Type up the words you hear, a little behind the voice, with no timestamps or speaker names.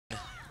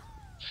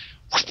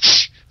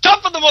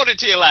Good morning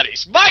to you,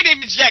 laddies. My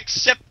name is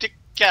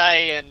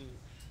Jacksepticeye, and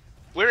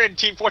we're in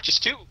Team Fortress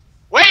 2.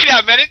 Wait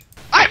a minute!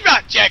 I'm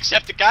not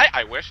Jacksepticeye.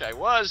 I wish I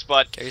was,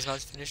 but... Gary's about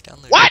to finish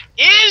downloading. What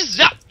is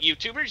up,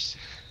 YouTubers?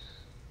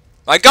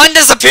 My gun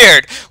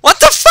disappeared! What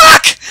the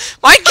fuck?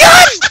 My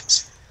gun!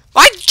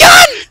 My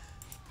gun!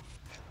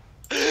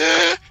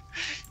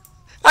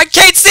 I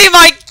can't see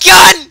my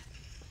gun!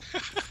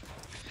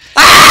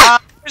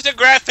 Ah! There's a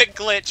graphic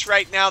glitch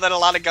right now that a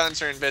lot of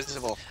guns are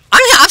invisible.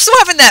 I'm still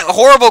having that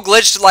horrible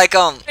glitch, like,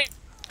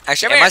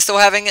 Actually, Come am here. I still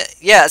having it?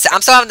 Yeah,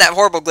 I'm still having that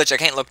horrible glitch, I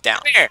can't look down.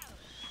 Come here.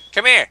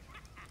 Come here.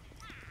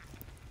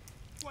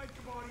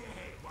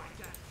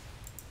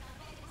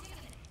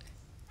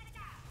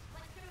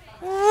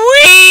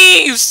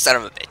 Whee! You son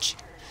of a bitch.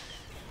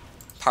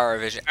 Power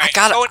vision. Right,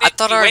 I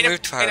thought I wait a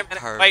removed minute,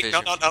 power wait,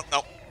 vision.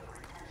 no.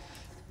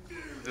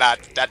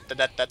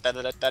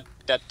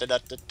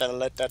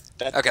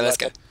 Okay, let's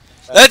go.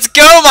 Let's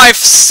go, my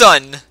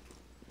son!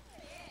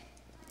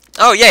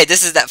 Oh, yay,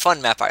 this is that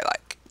fun map I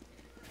like.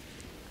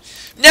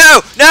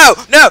 No! No!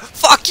 No!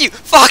 Fuck you!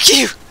 Fuck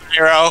you!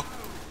 Hero.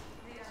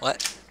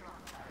 What?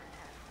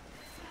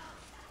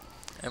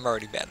 I'm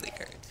already badly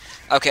hurt.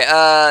 Okay,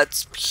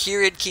 it's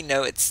period key.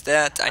 No, it's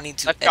that. I need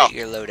to Let's edit go.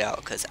 your loadout,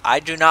 because I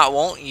do not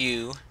want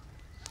you...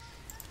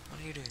 What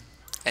are you doing?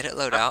 Edit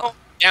loadout?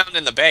 Down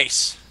in the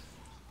base.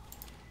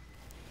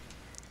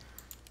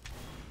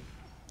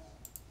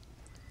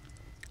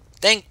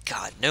 Thank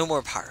God, no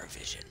more power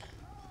vision.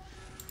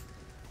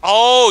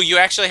 Oh, you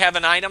actually have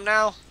an item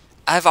now?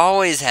 I've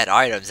always had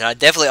items, and I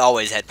definitely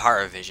always had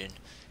power vision.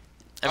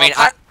 I mean,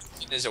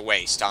 Pyrovision is a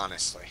waste,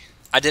 honestly.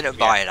 I didn't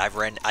buy it.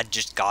 I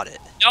just got it.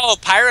 No,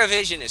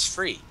 Pyrovision is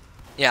free.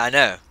 Yeah, I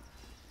know.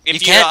 If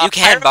you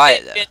can buy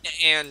it though.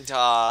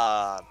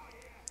 Pyrovision and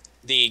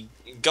the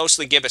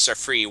Ghostly Gibbous are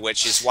free,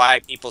 which is why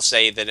people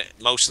say that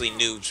mostly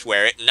noobs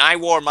wear it. And I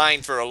wore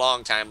mine for a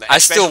long time. I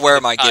still especially wear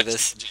with my touch.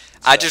 Gibbous.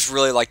 I just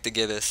really like the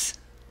Gibbous.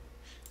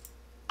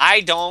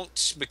 I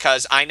don't,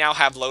 because I now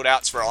have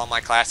loadouts for all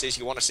my classes.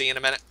 You want to see in a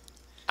minute?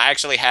 I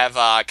actually have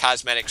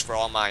cosmetics for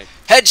all my...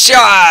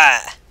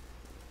 Headshot!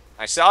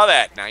 I saw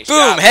that. Nice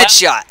Boom! job.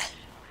 Headshot! Well,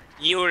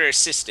 you were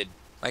assisted.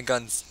 My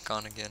gun's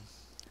gone again.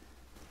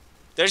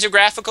 There's a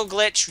graphical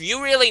glitch.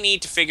 You really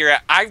need to figure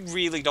out... I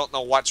really don't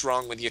know what's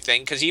wrong with your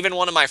thing, because even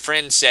one of my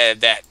friends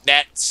said that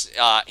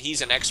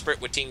he's an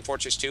expert with Team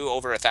Fortress 2,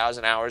 over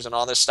 1,000 hours and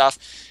all this stuff,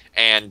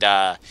 and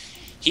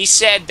he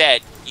said that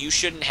you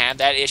shouldn't have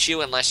that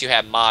issue unless you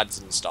have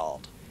mods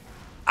installed.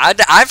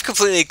 I've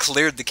completely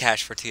cleared the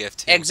cache for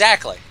tf2.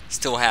 Exactly.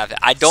 Still have it.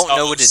 I don't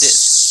know what it is.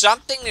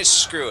 Something is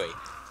screwy.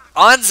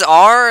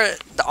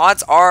 The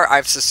odds are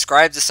I've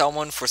subscribed to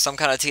someone for some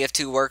kind of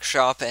TF2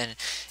 workshop, and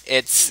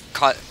it's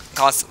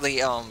constantly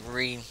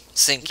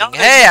resyncing. No,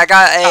 hey, I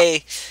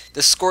got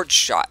the scorch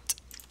shot.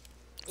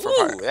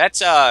 Ooh,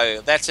 that's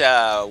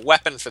a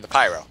weapon for the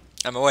pyro.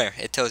 I'm aware.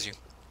 It tells you.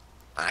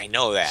 I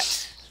know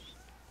that.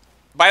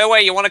 By the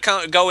way, you want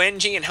to go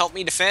NG and help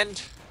me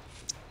defend?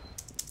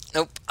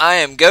 Nope. I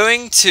am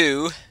going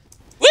to.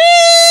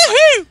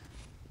 Woohoo!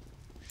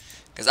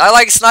 Because I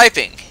like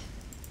sniping.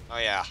 Oh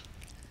yeah.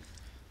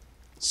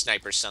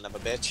 Sniper son of a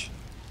bitch.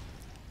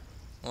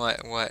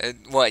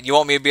 What? You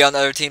want me to be on the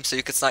other team so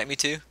you can snipe me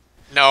too?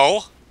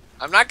 No.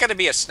 I'm not going to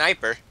be a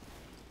sniper.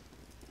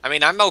 I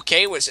mean, I'm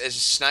okay as a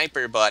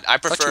sniper, but I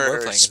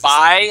prefer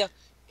Spy,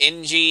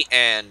 NG,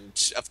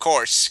 and, of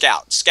course,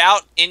 Scout.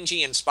 Scout,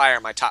 NG, and Spy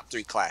are my top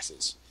 3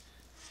 classes.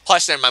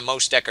 Plus, they're my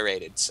most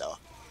decorated, so...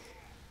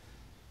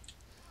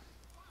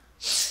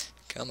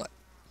 Come on.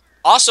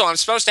 Also, I'm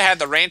supposed to have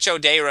the Rancho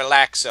de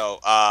Relaxo,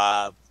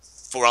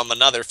 from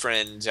another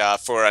friend,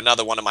 for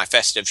another one of my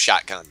festive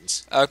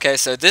shotguns. Okay,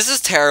 so this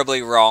is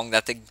terribly wrong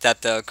that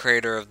the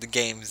creator of the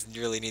games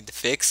really need to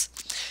fix.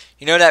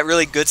 You know that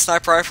really good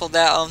sniper rifle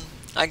that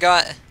I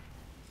got?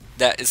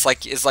 That is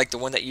like the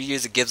one that you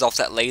use that gives off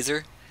that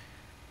laser.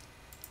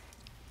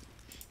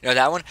 You know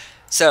that one?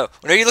 So,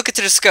 whenever you look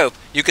into the scope,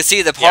 you can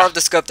see the part of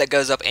the scope that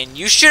goes up, and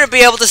you shouldn't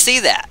be able to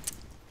see that.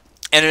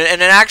 And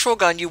in an actual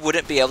gun, you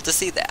wouldn't be able to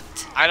see that.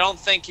 I don't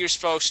think you're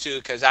supposed to,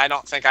 because I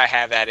don't think I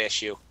have that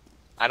issue.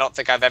 I don't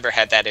think I've ever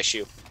had that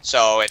issue.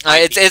 So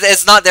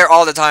it's not there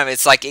all the time.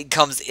 It's like it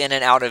comes in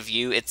and out of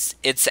view. It's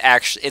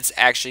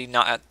actually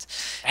not.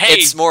 Hey,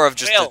 it's more of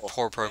just the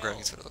poor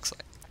programming. Is what it looks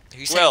like. Who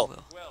you saying,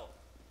 Will?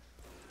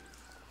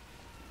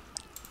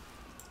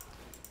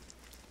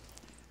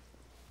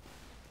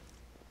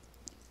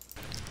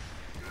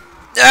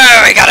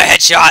 Oh, I got a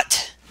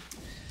headshot!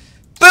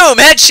 Boom!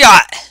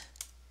 Headshot!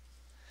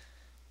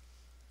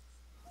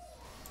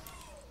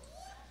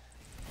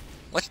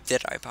 What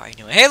did I buy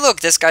anyway? Hey,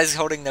 look! This guy's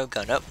holding no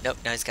gun. Oh, nope.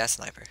 Now he's got a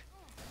sniper.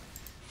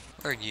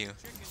 Where are you?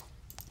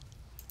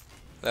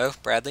 Hello,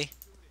 Bradley?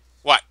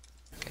 What?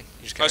 Okay,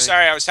 you just oh,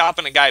 sorry. I was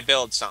helping a guy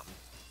build something.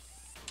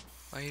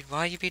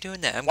 Why you be doing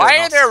that? Why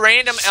are there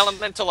random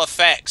elemental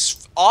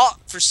effects?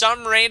 For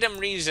some random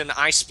reason,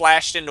 I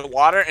splashed into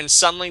water, and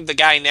suddenly the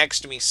guy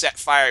next to me set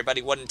fire, but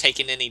he wasn't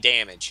taking any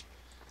damage.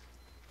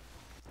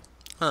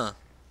 Huh.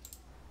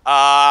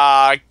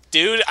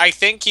 Dude, I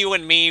think you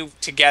and me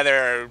together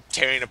are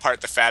tearing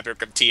apart the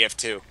fabric of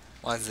TF2.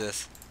 Why is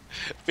this?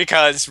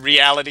 Because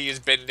reality is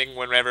bending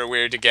whenever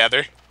we're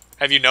together.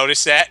 Have you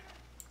noticed that?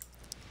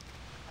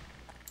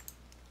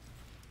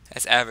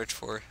 That's average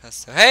for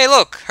us. Hey,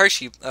 look!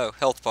 Hershey. Oh,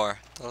 health bar.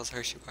 That was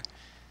Hershey bar.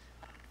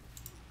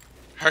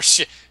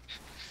 Hershey.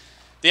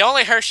 The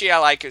only Hershey I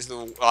like is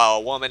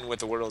the woman with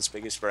the world's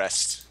biggest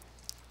breast.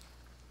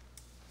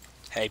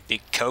 Hey,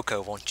 Big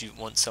Coco,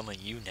 want some of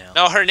you now?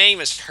 No, her name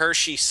is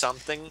Hershey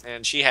something,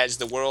 and she has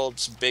the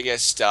world's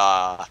biggest,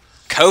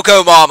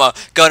 Coco Mama,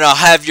 gonna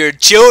have your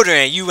children,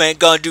 and you ain't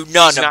gonna do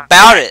nothing about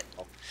black, it.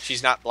 though.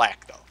 She's not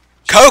black, though.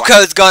 She's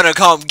Coco's white. gonna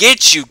come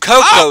get you.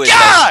 Coco is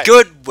a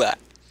good one.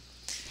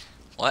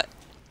 What?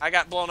 I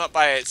got blown up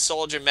by a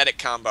soldier medic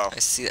combo. I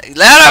see that. Get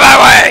out of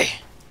my way!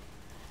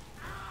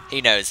 He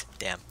knows.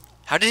 Damn.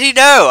 How did he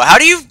know? How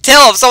do you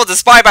tell if someone's a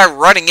spy by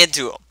running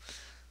into him?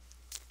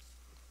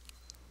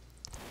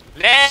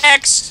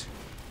 Next!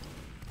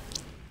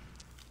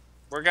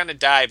 We're gonna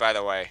die, by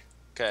the way,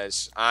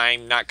 because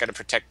I'm not gonna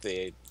protect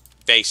the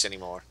base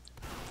anymore.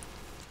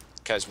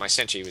 Because my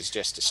sentry was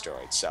just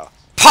destroyed, so.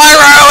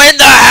 Pyro in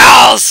the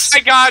house! Oh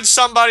my god,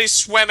 somebody's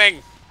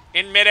swimming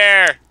in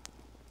midair!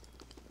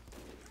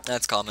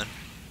 That's common.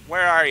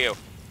 Where are you?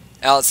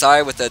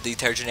 Outside with the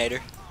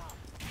deterginator.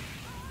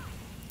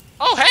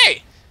 Oh,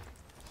 hey!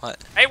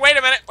 What? Hey, wait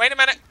a minute, wait a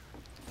minute!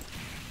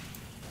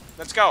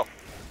 Let's go.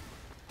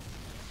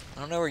 I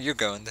don't know where you're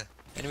going. The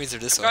enemies are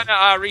this way. I'm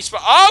gonna respawn.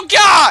 Oh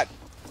god!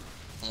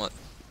 What?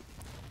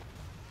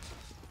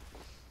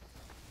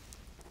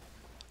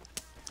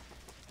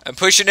 I'm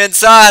pushing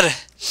inside.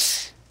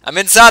 I'm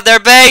inside their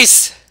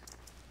base.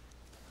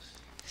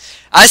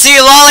 I see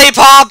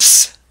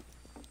lollipops.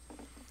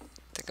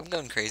 I think I'm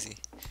going crazy.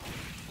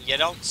 You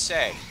don't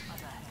say.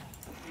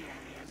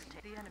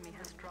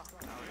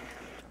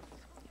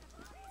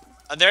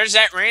 There's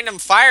that random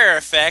fire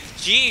effect.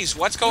 Jeez,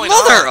 what's going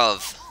on? Mother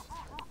of.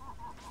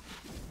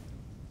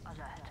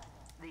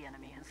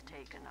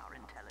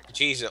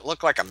 Jeez, it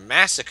looked like a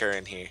massacre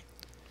in here.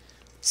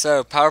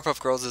 So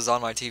Powerpuff Girls is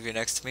on my TV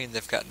next to me, and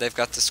they've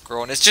got the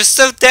scroll, and it's just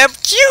so damn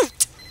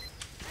cute.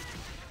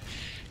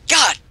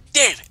 God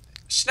damn it!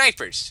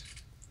 Snipers.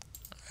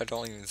 I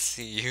don't even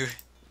see you.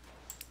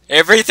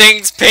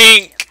 Everything's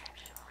pink.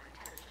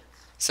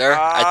 Sir,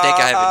 I think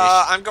I have an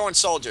issue. I'm going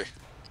soldier.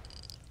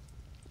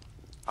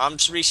 I'm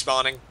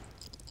respawning.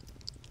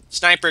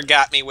 Sniper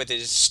got me with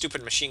his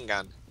stupid machine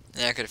gun.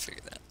 Yeah, I could have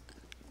figured that.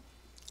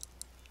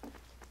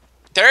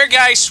 There are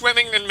guys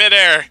swimming in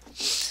midair.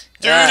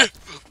 Dude,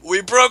 we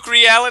broke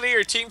reality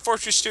or Team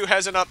Fortress 2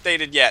 hasn't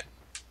updated yet.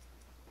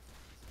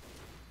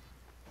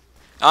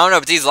 I don't know,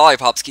 but these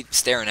lollipops keep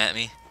staring at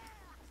me.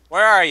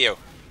 Where are you?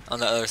 On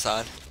the other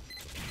side.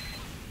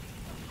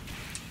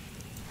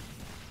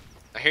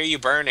 I hear you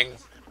burning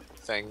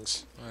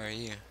things. Where are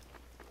you?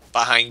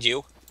 Behind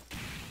you.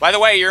 By the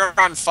way, you're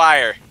on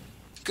fire.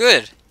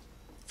 Good.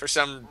 For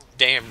some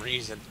damn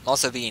reason. I'm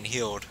also being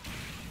healed.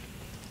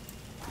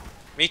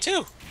 Me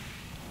too.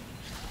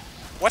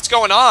 What's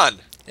going on?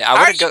 Yeah, I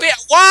wouldn't go.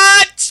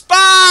 What?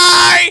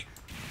 Spy!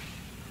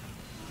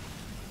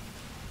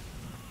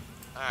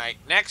 Alright,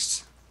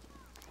 next.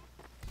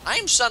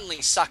 I'm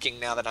suddenly sucking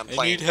now that I'm I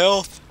playing. need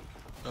health.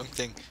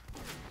 Something.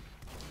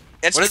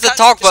 It's What is the because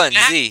talk this button?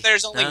 map, Z.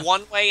 There's only Huh?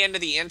 one way into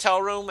the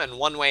intel room and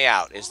one way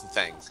out is the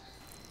thing.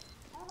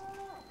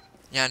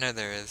 Yeah, I know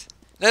there is.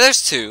 No,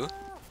 there's two.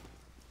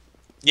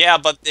 Yeah,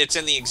 but it's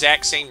in the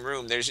exact same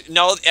room. There's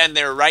no, and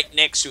they're right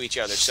next to each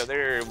other, so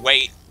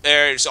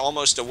there's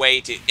almost a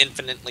way to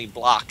infinitely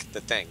block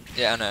the thing.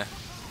 Yeah, I know.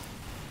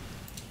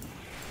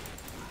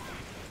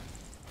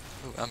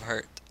 Ooh, I'm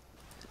hurt.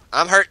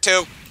 I'm hurt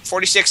too.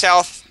 46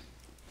 health.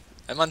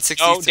 I'm on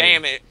 63. Oh,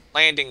 damn it.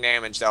 Landing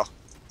damage, though.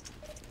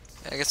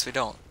 I guess we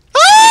don't.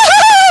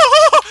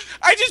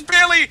 I just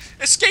barely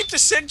escaped the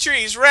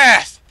sentry's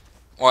wrath.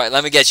 Alright,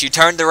 let me guess. You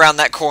turned around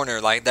that corner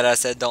like that I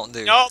said don't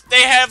do. Nope,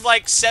 they have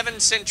like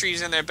 7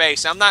 sentries in their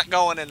base. I'm not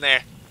going in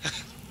there.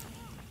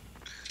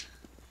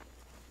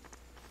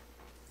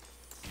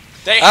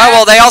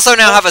 Well, they also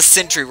now have a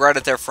sentry right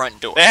at their front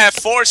door. They have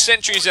 4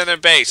 sentries in their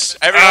base.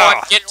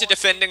 Everyone, get to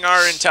defending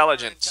our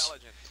intelligence.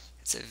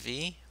 It's a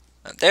V?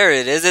 Oh, there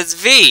it is. It's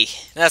V.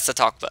 That's the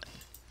talk button.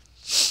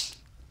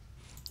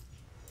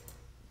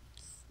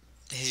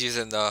 He's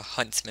using the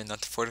huntsman,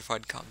 not the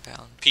fortified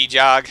compound.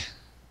 P-Jog.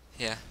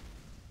 Yeah.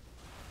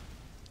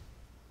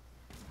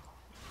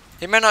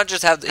 He might not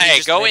just have the.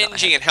 Hey, go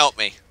NG and help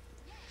me.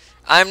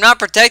 I'm not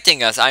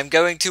protecting us. I'm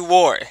going to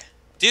war.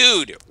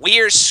 Dude, we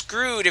are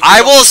screwed if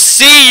I will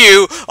see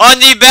you on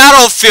the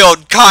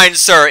battlefield, kind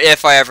sir,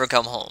 if I ever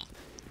come home.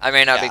 I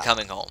may not be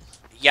coming home.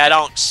 Ya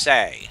don't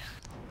say.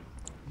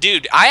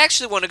 Dude, I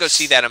actually want to go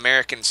see that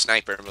American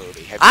Sniper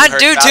movie. Have you I heard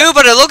do about too, it?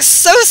 but it looks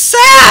so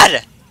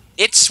sad.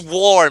 It's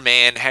war,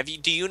 man.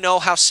 Do you know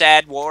how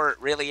sad war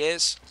really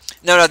is?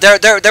 No,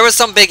 there was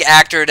some big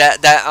actor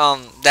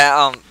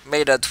that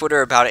made a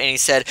Twitter about it, and he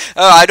said,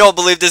 "Oh, I don't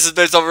believe this is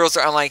based on real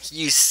story." I'm like,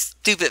 you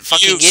stupid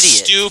fucking You idiot!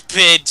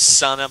 stupid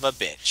son of a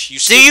bitch! You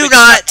Do you stupid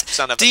not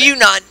son of a do bitch. you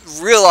not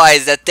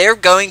realize that they're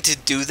going to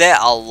do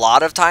that a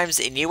lot of times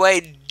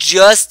anyway,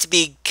 just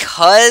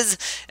because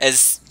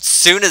as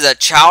soon as a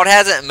child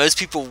has it, most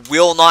people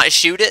will not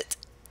shoot it?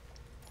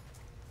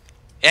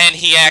 And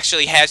he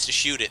actually has to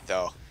shoot it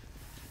though.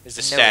 Is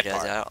the No, sad he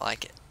doesn't. part. I don't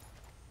like it.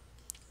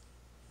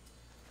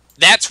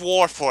 That's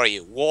war for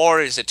you.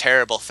 War is a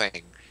terrible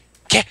thing.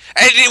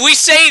 And we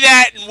say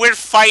that, and we're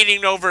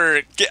fighting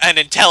over an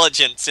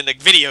intelligence in a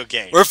video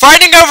game. We're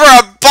fighting over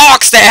a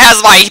box that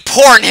has my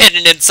porn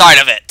hidden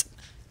inside of it.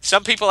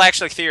 Some people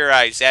actually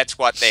theorize that's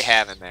what they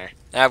have in there.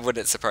 That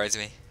wouldn't surprise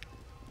me.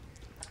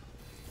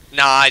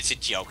 Nah, it's a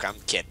joke.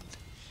 I'm kidding.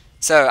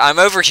 So I'm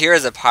over here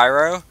as a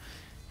pyro,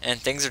 and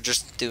things are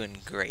just doing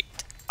great.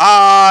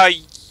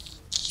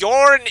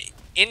 You're an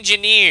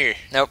engineer.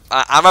 Nope,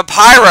 I'm a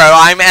pyro.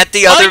 I'm at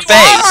the other You base.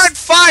 are on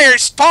fire.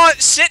 Spawn.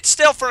 Sit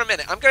still for a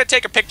minute. I'm gonna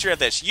take a picture of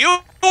this.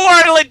 You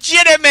are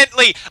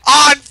legitimately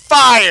on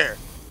fire.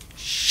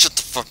 Shut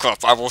the fuck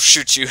up! I will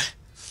shoot you.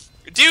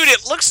 Dude,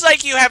 it looks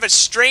like you have a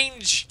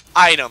strange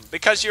item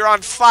because you're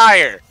on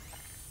fire.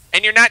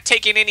 And you're not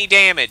taking any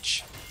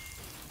damage.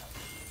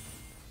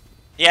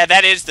 Yeah,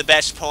 that is the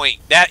best point.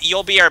 That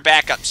you'll be our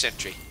backup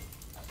sentry.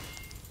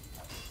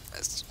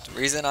 That's the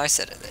reason I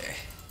said it there.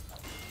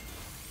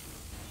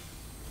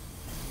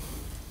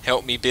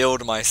 Help me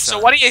build my son. So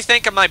what do you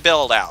think of my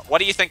build out? What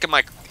do you think of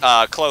my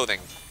clothing?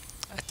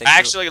 I think I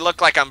actually look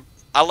like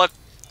I look.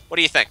 What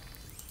do you think?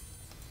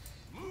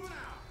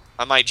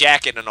 On my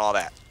jacket and all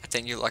that. I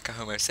think you look like a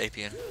Homo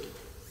sapien.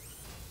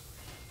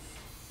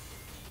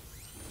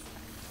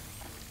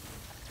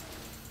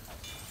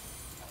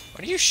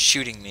 What are you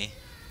shooting me?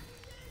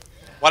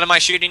 What am I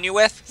shooting you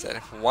with? Said,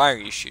 why are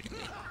you shooting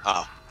me?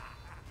 Oh.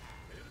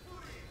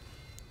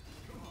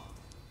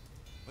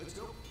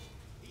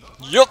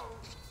 Yup.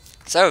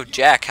 So,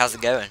 Jack, how's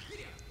it going?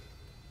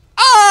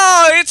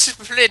 Oh, it's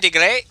pretty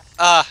great.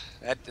 No,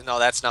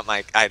 that's not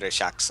my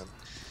Irish accent.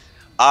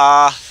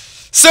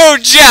 So,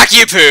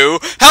 Jackie Poo,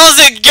 how's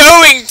it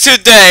going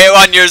today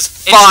on your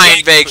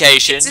fine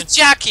vacation? It's a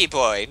Jackie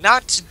boy,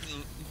 not...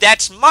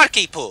 That's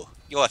Marky Poo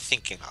you're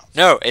thinking of.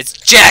 No, it's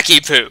Jackie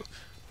Poo.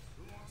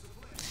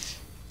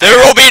 There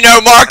will be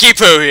no Marky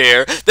Poo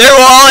here. There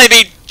will only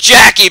be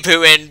Jackie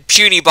Poo and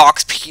Puny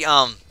Box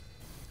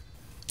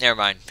never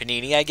mind.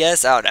 Panini, I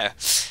guess? I don't know.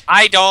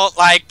 I don't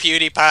like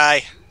PewDiePie.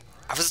 I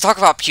was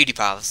talking about PewDiePie.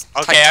 I was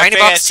Okay, Tiny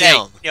Box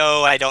Tim.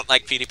 No, I don't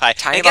like PewDiePie.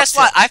 Tiny and Box guess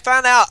what? Tim. I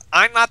found out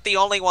I'm not the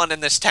only one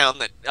in this town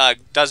that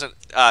doesn't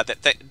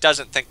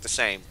think the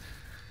same.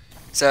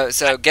 So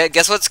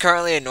guess what's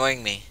currently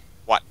annoying me?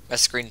 What? My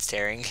screen's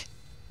tearing.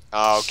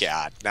 Oh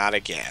God, not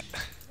again.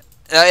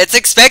 It's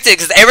expected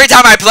because every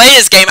time I play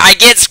this game, I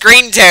get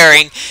screen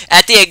tearing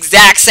at the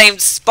exact same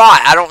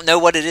spot. I don't know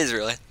what it is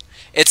really.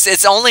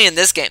 It's only in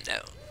this game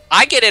though.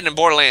 I get it in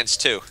Borderlands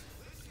 2.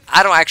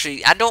 I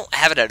don't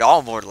have it at all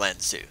in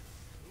Borderlands 2.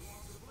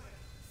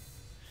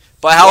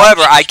 But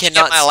however, I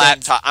cannot get my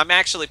laptop. I'm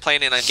actually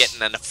planning on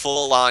getting a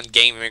full-on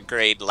gamer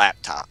grade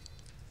laptop.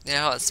 You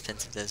know how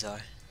expensive those are.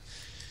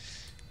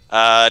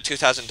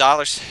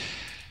 $2,000.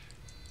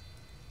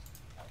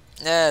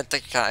 Yeah, I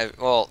think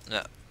well,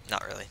 no,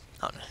 not really.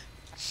 I don't know.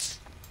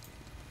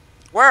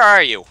 Where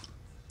are you?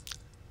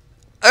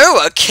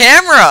 Oh, a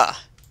camera!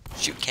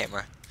 Shoot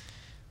camera.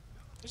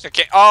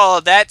 Okay.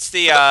 Oh, that's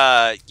the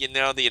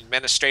the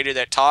administrator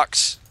that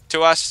talks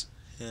to us,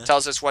 Yeah.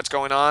 tells us what's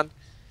going on.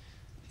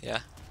 Yeah.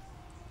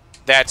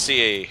 That's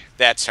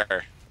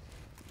her.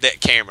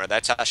 That camera.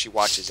 That's how she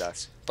watches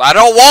us. But I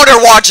don't want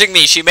her watching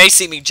me. She may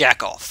see me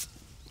jack off.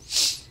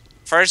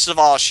 First of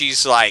all,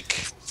 she's like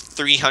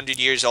 300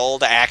 years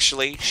old.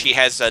 Actually, she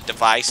has a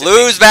device.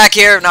 Blues back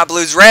here, not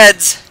blues,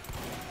 reds.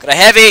 Got a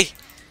heavy.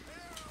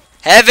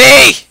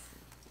 Heavy.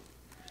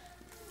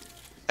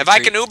 If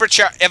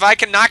I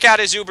can knock out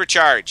his Uber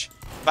charge.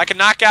 If I can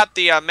knock out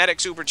the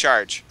medic's Uber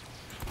charge.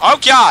 Oh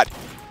God!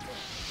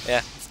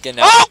 Yeah, it's getting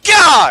out. Oh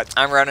God!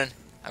 I'm running.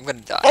 I'm gonna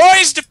die.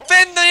 Boys,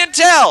 defend the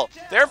intel!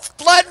 They're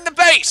flooding the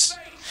base!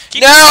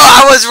 No,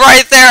 I was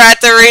right there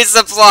at the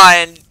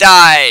resupply and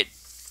died.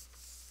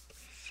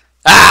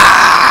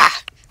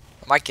 Ah!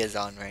 My kid's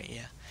on, right?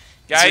 Yeah.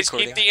 Guys,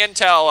 keep the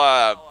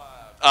intel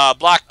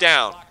blocked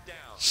down.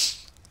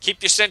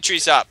 Keep your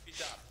sentries up.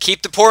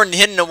 Keep the porn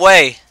hidden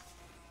away.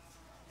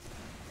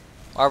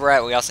 While we're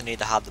at, we also need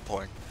to hide the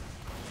porn.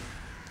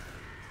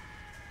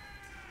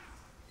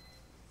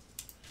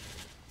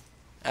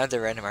 Oh,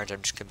 they're randomized.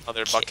 I'm just gonna. Oh,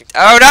 they're bucking.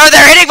 Oh no,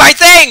 they're hitting my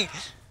thing!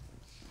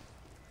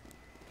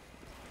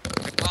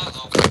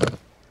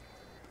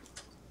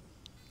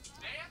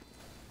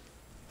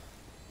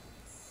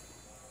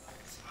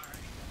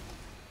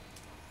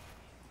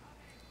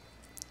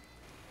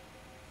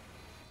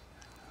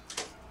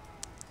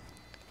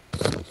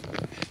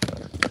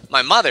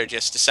 My mother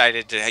just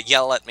decided to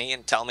yell at me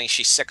and tell me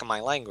she's sick of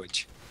my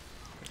language.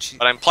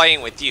 But I'm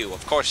playing with you,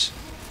 of course.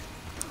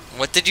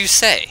 What did you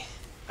say?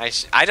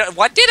 I don't.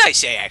 What did I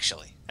say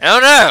actually? I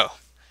don't know.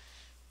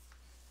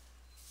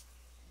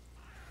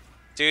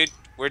 Dude,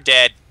 we're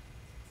dead.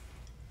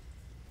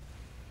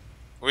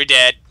 We're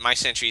dead. My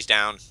sentry's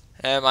down.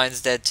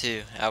 Mine's dead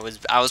too. I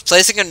was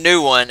placing a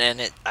new one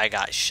and I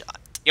got shot.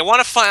 You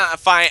want to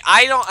find?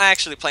 I don't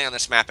actually play on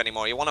this map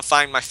anymore. You want to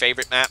find my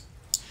favorite map?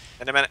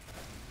 In a minute.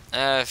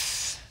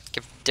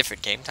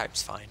 Different game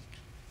types, fine.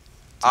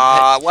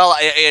 Well,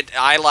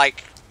 I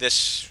like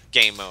this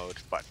game mode,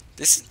 but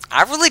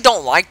I really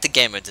don't like the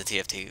game modes of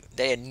TF2.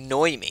 They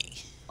annoy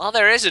me. well,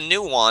 there is a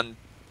new one.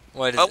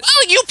 What is Well,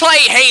 it? you play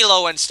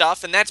Halo and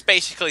stuff, and that's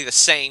basically the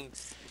same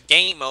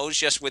game modes,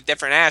 just with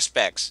different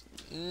aspects.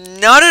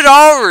 Not at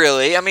all,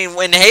 really. I mean,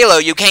 in Halo,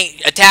 you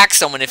can't attack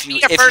someone if you.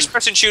 A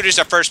first-person shooter's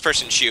a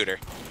first-person shooter.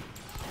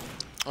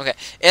 Okay.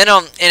 In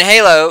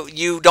Halo,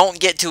 you don't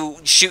get to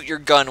shoot your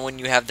gun when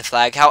you have the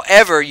flag.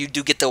 However, you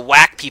do get to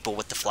whack people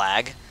with the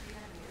flag.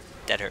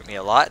 That hurt me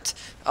a lot.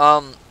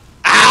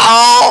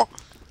 Ow!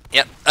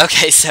 Yep.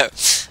 Okay. So.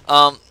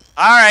 All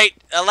right,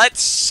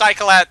 let's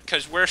cycle out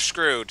because we're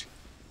screwed.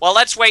 Well,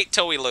 let's wait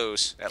till we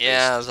lose. At least.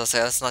 I was gonna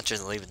say let's not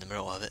just leave in the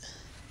middle of it.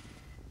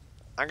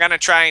 I'm gonna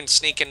try and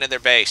sneak into their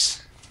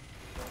base.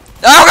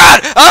 Oh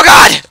God! Oh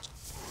God!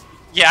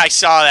 Yeah, I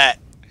saw that.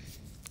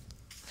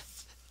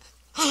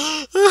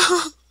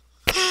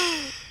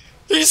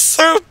 He's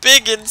so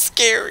big and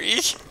scary.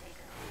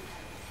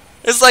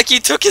 It's like he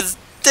took his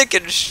dick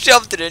and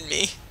shoved it in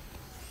me.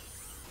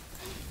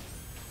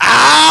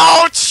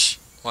 Ouch!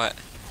 What?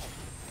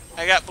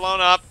 I got blown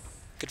up.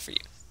 Good for you.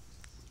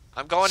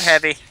 I'm going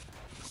heavy.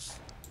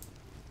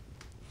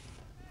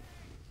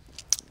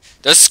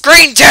 The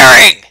screen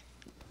tearing!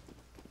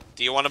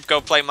 Do you want to go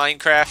play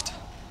Minecraft?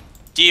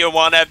 Do you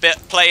want to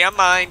play a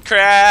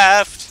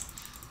Minecraft?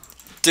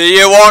 Do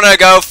you wanna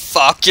go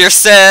fuck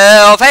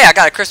yourself? Hey, I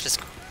got a Christmas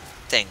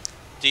thing.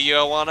 Do you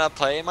want to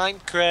play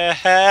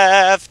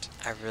Minecraft?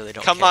 I really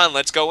don't Come care. on,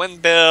 let's go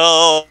and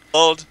build.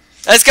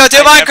 Let's go do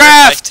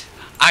Minecraft!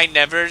 I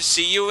never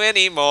see you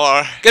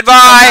anymore.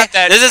 Goodbye!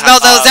 That, This is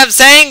Meltdown Zeb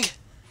saying?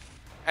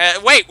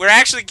 Wait, we're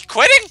actually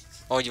quitting?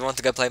 Oh, you want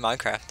to go play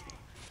Minecraft?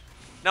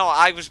 No,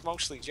 I was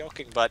mostly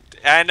joking, but...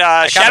 And,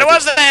 kinda Shadow do.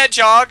 was the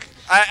Hedgehog.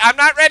 I'm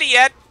not ready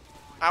yet.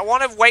 I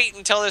want to wait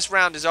until this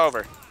round is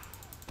over.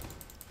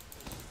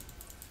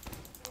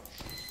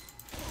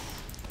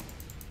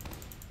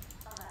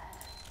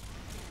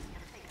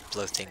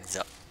 Blow things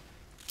up.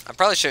 I'm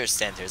probably sure it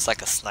stands here. It's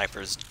like a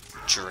sniper's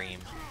dream.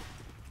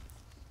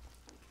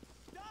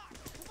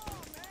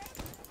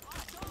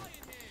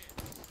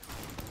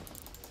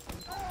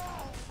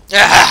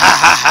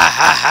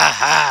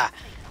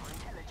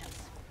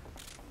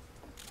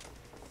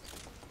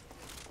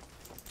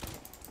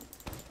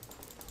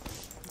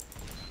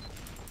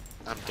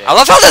 I'm dead. I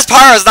love how this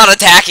pyro's not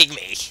attacking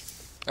me.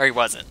 Or he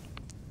wasn't.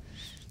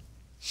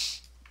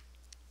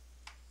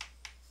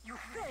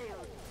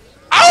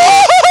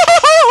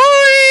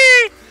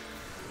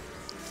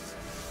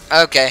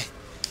 Okay.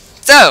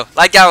 So,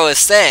 like I was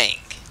saying.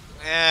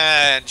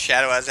 And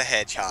Shadow as a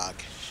Hedgehog.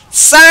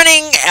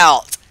 Signing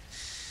out.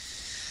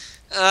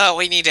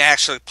 We need to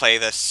actually play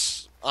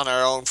this on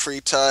our own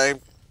free time.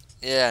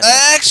 Yeah.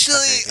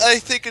 Actually, I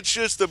think it's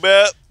just the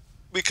map.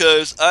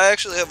 Because I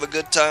actually have a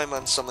good time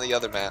on some of the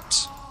other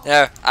maps.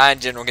 No, I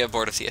in general get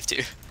bored of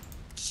TF2.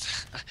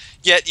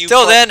 Yet you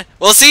Till then,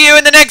 we'll see you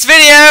in the next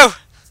video!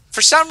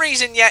 For some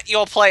reason, yet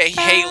you'll play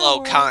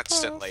Halo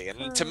constantly.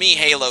 And to me,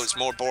 Halo's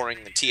more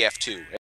boring than TF2.